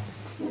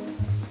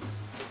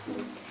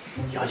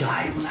瑶瑶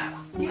阿姨不来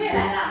了。你也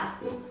来了？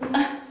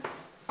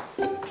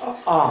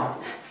啊。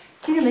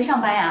今天没上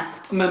班呀？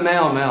没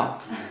有。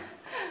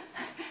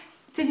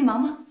最近忙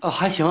吗？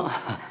还行。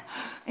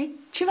哎，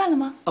吃饭了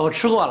吗？我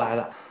吃过来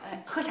的。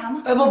喝茶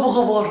吗？哎，不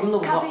喝，什么都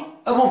不喝。咖啡？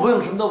哎，不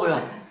用，什么都不用。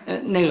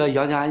那个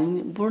姚佳，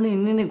你不是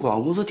那广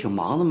告公司挺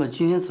忙的吗？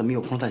今天怎么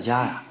有空在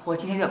家呀？我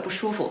今天有点不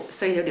舒服，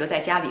所以就留在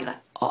家里了。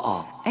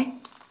哦。哎，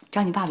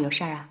找你爸爸有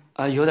事儿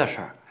啊？有点事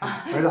儿。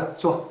儿子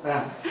坐。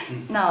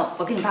那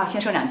我跟你爸爸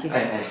先说两句。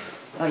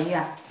老姨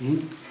啊，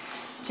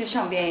这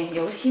上边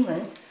有个新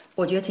闻，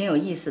我觉得挺有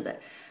意思的，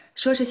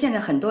说是现在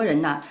很多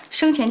人呢，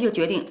生前就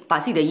决定把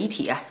自己的遗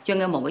体啊捐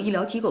给某个医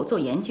疗机构做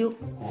研究。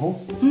哦。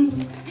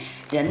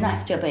人呢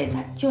这辈子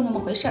就那么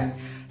回事儿，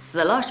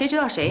死了谁知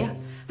道谁呀？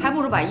还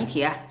不如把遗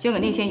体啊捐给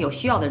那些有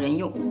需要的人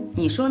用，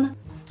你说呢？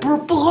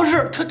不合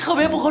适，特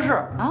别不合适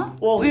啊！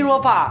我跟你说，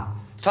爸，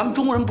咱们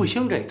中国人不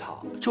兴这一套，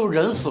就是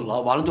人死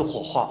了完了就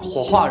火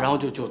化，然后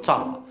就葬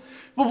了。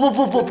不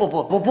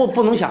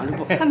能想这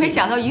不。他没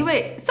想到余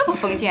味这么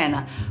封建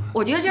呢，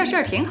我觉得这事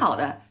儿挺好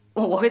的，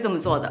我会这么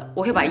做的，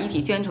我会把遗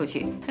体捐出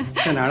去。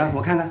在哪儿了？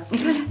我看看。你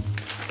看看，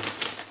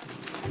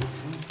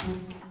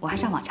我还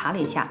上网查了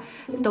一下，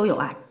都有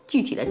啊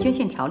具体的捐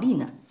献条例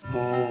呢。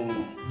哦，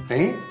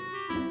哎，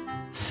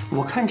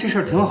我看这事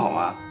儿挺好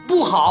啊。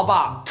不好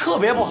吧？特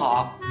别不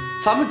好。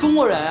咱们中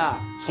国人啊，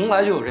从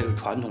来就有这个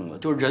传统的，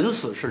就是人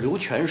死是留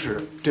全尸，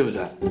对不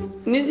对？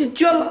你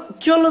捐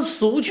了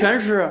死无全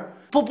尸，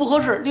不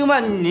合适。另外，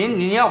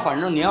您要反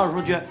正您要是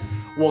说捐，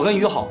我跟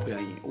于好不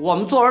愿意。我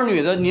们做儿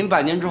女的，您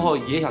100年之后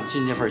也想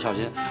尽这份孝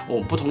心，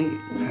我不同意。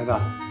孩子，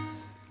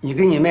你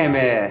跟你妹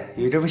妹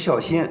有这份孝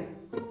心，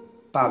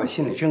爸爸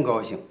心里真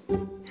高兴。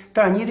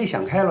但是你得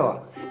想开了啊！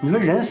你说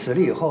人死了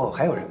以后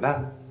还有什么？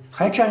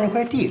还占这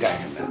块地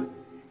干什么呀？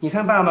你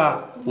看爸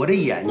爸，我这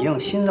眼睛、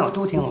心脏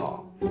都挺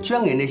好，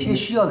捐给那些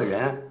需要的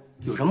人，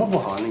有什么不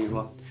好呢？你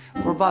说？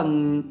不是爸，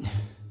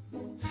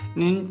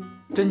您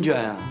真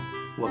捐呀？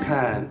我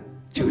看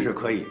这个事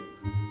可以。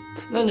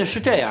那是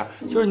这样，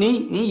就是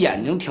您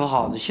眼睛挺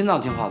好的，心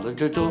脏挺好的，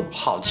这都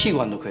好器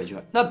官都可以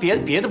捐。那别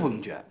的不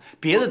用捐，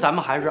别的咱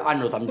们还是按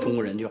照咱们中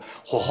国人就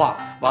火化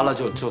完了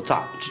就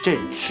葬，这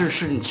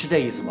是这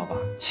意思吧，爸？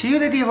其余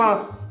的地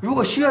方如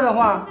果需要的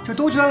话，就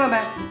都捐了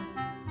呗。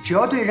只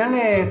要对人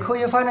类科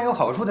学发展有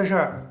好处的事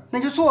儿，那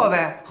就做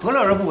呗，何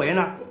乐而不为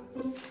呢？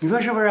你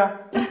说是不是？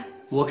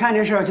我看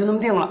这事儿就那么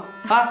定了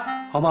啊，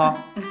好不好？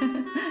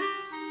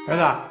儿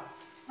子，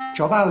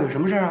找爸爸有什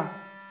么事儿啊？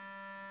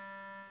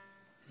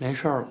没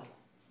事了。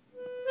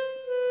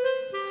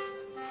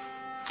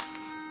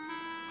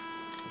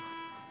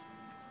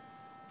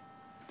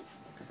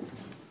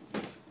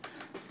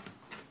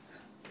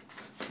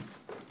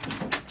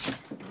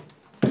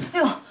哎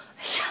呦，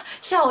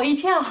吓我一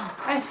跳！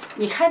哎，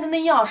你开的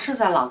那药是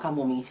在老干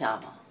部名下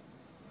吗？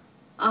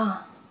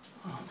啊。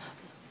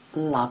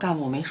老干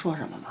部没说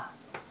什么吧？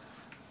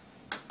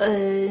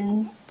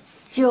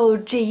就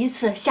这一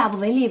次，下不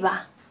为例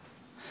吧。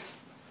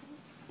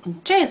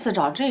这次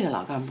找这个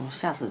老干部，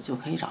下次就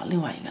可以找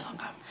另外一个老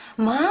干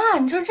部。妈，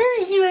你说真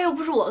是医院又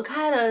不是我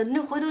开的，那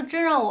回头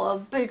真让我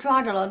被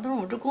抓着了，等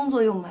我这工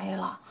作又没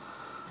了。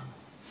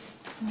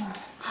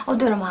哦，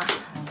对了，妈，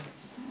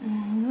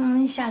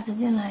你下次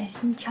进来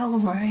先敲个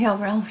门，要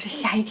不然我这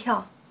吓一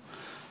跳。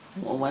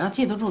我要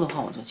记得住的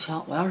话我就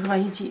敲，我要是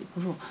万一记不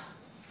住，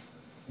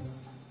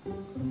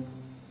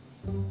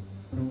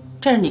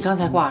这是你刚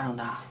才挂上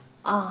的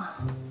啊？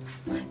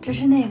这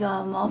是那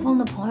个毛峰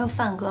的朋友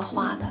范哥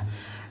画的。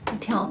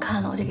挺好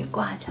看的，我就给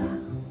挂起来了。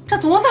这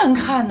多难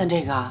看呢！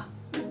这个，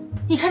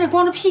你看这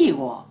光着屁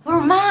股。不是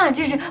妈，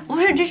这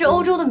是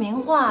欧洲的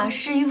名画，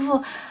是一幅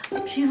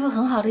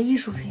很好的艺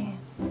术品。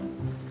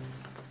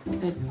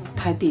这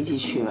太低级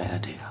趣味了，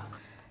这个。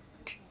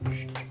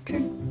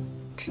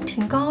这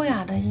挺高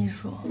雅的艺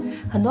术，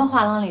很多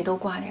画廊里都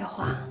挂这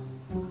画。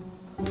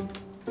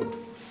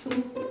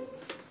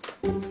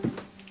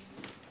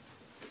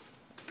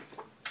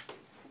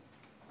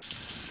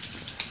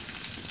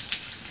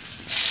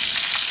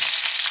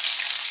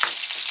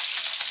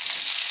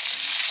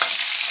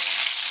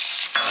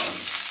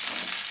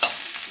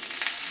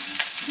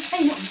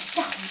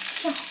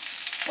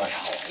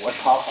我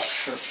炒好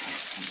吃，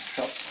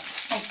收。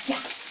哎呀，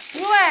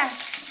余味，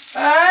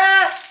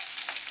哎，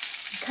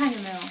你看见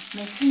没有？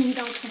每次你一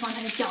到厨房，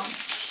他就叫你。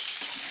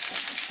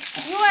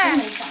余味，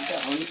没想到。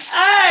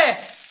哎，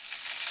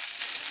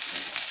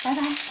拜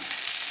拜。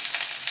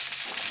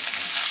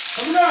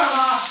什么事儿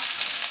啊，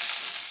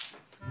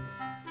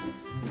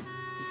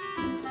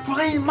妈？不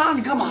是，哎妈，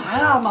你干嘛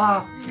呀，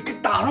妈？你给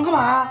挡上干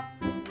嘛呀？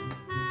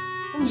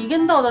你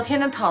跟豆豆天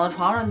天躺在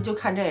床上，你就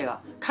看这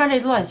个。看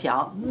这乱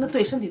想，那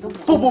对身体都不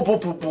好。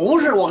不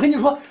是，我跟你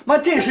说，妈，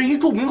这是一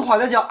著名画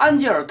家叫安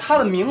吉尔，他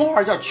的名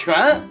画叫《泉》，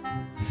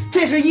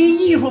这是一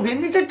艺术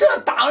品，你这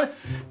打了。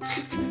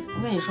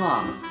我跟你说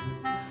啊，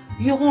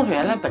于洪水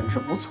原来本质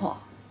不错，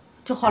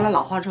就后来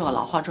老画这个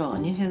老画这个，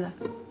您现在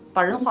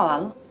把人画完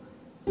了，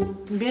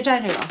你别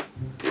摘这个。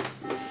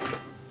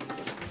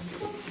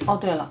哦，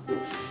对了，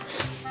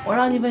我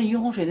让你问于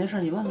洪水那事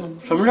儿，你问了吗？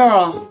什么事儿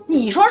啊？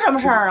你说什么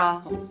事儿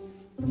啊？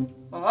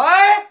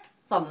哎，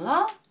怎么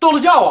了？豆豆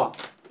叫我，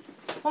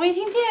我没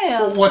听见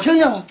呀。我听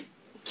见了，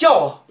叫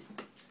我。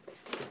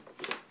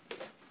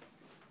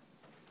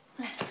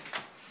来，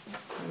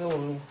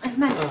哎，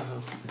慢点。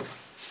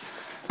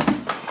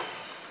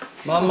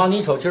妈，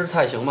你瞅今儿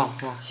菜行吗？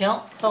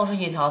行，都是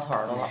一条腿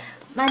的了。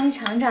妈，你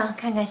尝尝，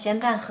看看咸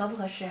淡合不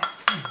合适？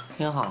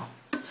挺好。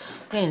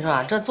跟你说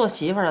啊，这做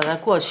媳妇儿的在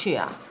过去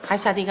啊，还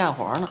下地干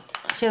活呢，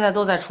现在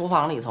都在厨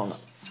房里头呢。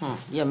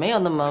也没有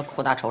那么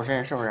苦大仇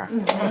深，是不是？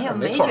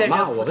没错，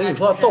妈，我跟你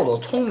说，豆豆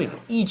聪明，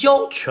一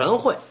教全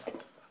会。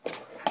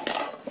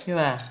玉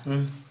伟，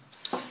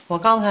我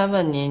刚才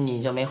问你，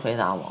你就没回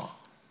答我。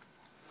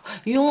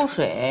于洪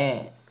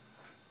水，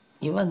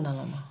你问他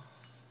了吗？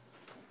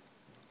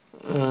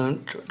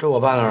这我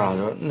爸那儿啊，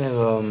就那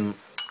个。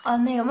哦，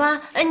那个妈，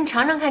哎，你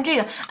尝尝看这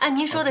个，按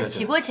您说的，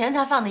起锅前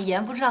才放的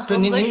盐，不知道合不合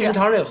适？对，您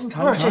尝这个，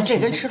不是这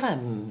跟吃饭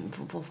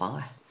不妨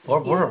碍。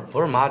不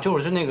是妈，就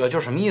是那个，就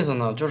是什么意思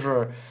呢？就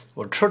是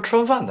我吃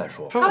完饭再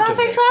说。干嘛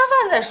非吃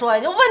完饭再说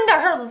呀？就问你点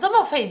事儿怎么这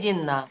么费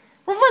劲呢？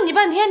不是问你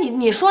半天，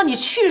你说你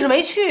去是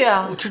没去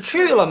啊？我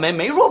去了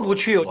没说不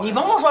去。你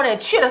甭说这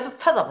去了，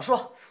他怎么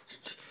说？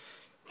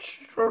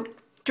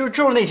就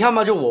是那天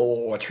吧，就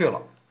我去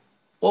了。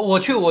我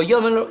去，我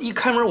一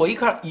开门，我一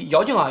看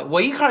姚静啊，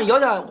我一看姚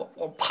静，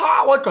我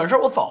啪，我转身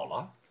我走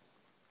了。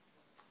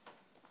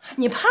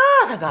你怕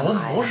他干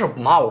嘛呀？不是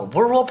妈，我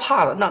不是说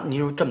怕他，那你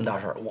说这么大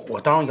事儿，我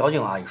当着姚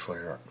静阿姨说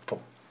这事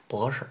不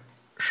合适，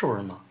是不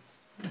是妈？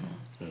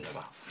对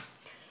吧？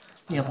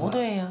也不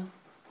对呀。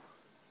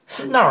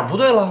哪儿不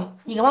对了？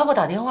你干嘛不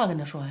打电话跟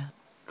他说呀？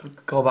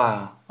给我爸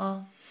呀？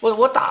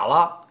我打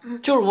了，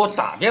就是我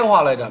打电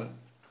话来着。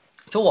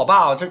就我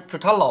爸就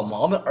他老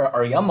毛病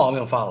耳炎毛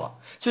病犯了，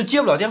就接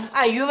不了电话。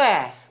哎，于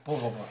卫，不，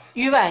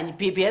于卫，你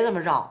别这么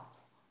绕，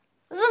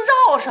这么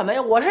绕什么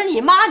呀？我是你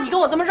妈，你跟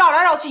我这么绕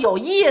来绕去有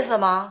意思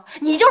吗？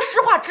你就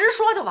实话直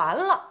说就完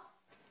了。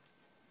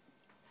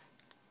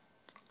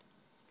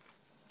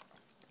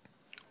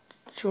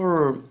就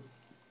是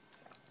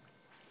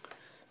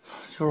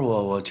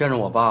我见着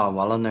我爸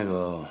完了那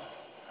个，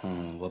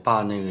我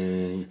爸那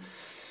个，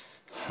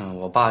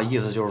我爸意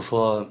思就是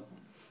说，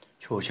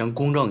就先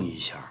公证一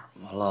下。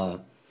完了，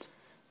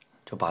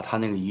就把他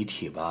那个遗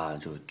体吧，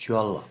就捐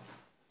了。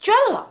捐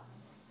了？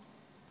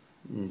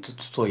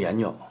做研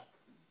究。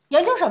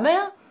研究什么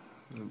呀？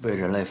为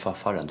人类发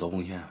展做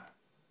贡献。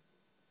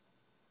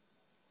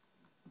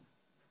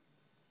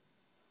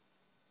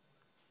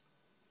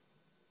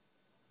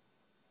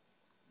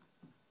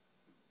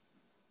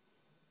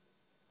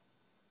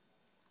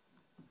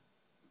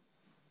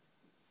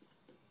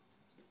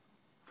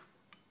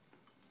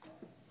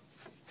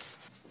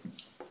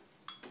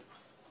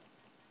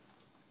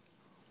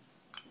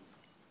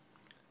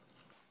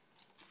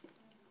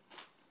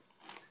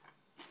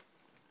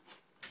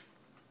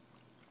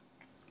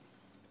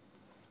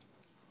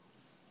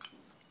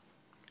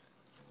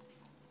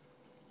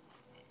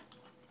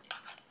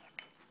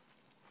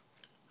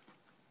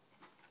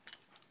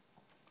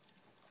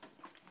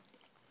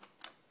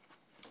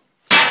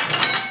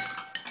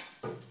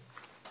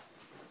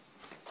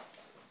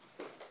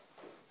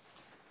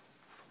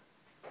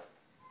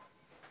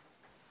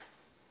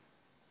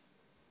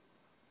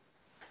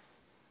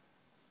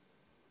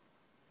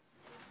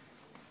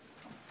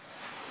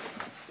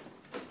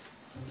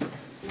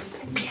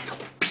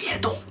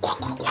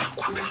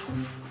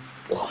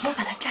我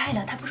把它摘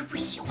了，他不是不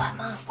喜欢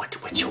吗？我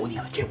求你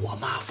了，这我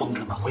妈风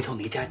筝呢，回头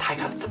你摘，她一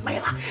看怎么没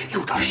了，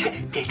又找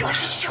谁？别着急，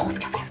行，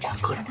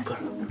搁着。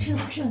我知道，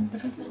你不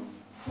说。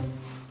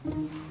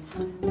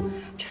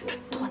这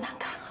多难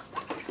看啊！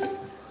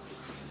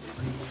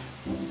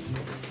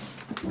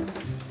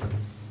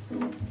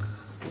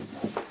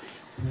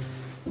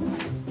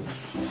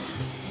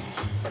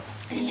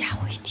吓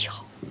我一跳，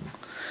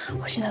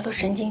我现在都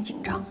神经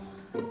紧张。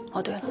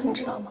哦，对了，你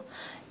知道吗？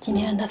今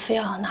天他非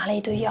要拿了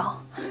一堆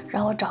药，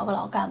让我找个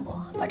老干部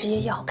把这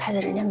些药开在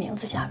人家名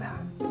字下边。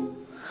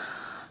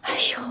哎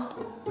呦，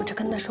我这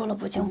跟他说了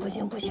不行，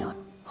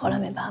后来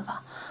没办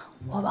法，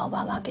我把我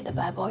爸妈给的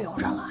白包用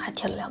上了，还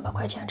贴了200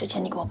块钱，这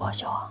钱你给我报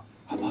销啊？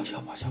报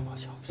销。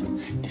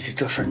你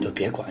这事儿你就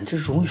别管，这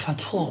容易犯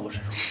错误，这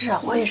种。是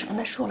啊，我也是跟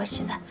他说了，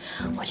现在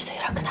我觉得有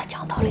点跟他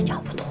讲道理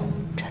讲不通，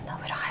真的，我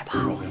有点害怕。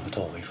我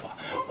跟你说，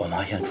我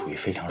妈现在处于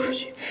非常时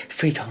期，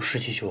非常时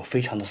期就有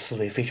非常的思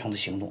维，非常的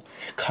行动，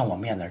看我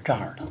面子这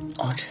样的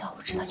啊。我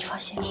知道，你放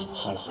心。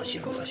好了，媳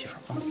妇啊。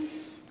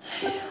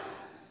哎呀，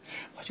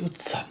我就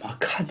怎么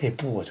看这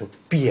部我就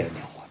别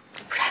扭啊。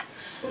不是，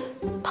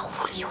他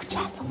屋里有剪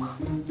子吗？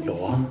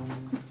有啊。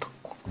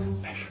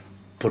没事，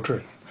不至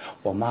于。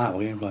我妈，我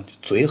跟你说，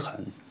嘴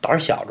狠，胆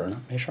小着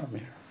呢，没事。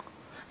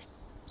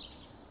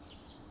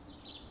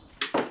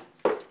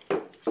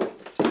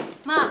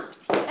妈，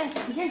哎，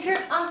你先吃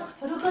啊，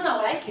我都搁那，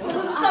我来洗。走。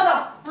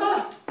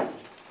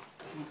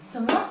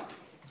怎么了？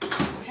我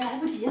这来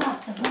不及了，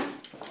怎么了？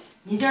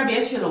你今儿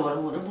别去了，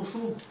我这不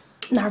舒服。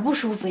哪儿不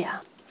舒服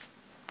呀？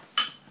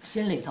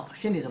心里头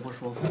不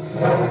舒服。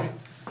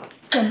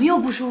怎么又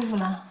不舒服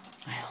了？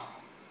哎呦，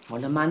我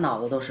这满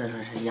脑子都是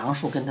杨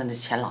树跟他那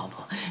前老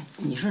婆。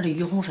你说这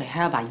于洪水还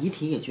要把遗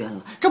体给捐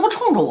了，这不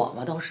冲着我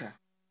吗？都是。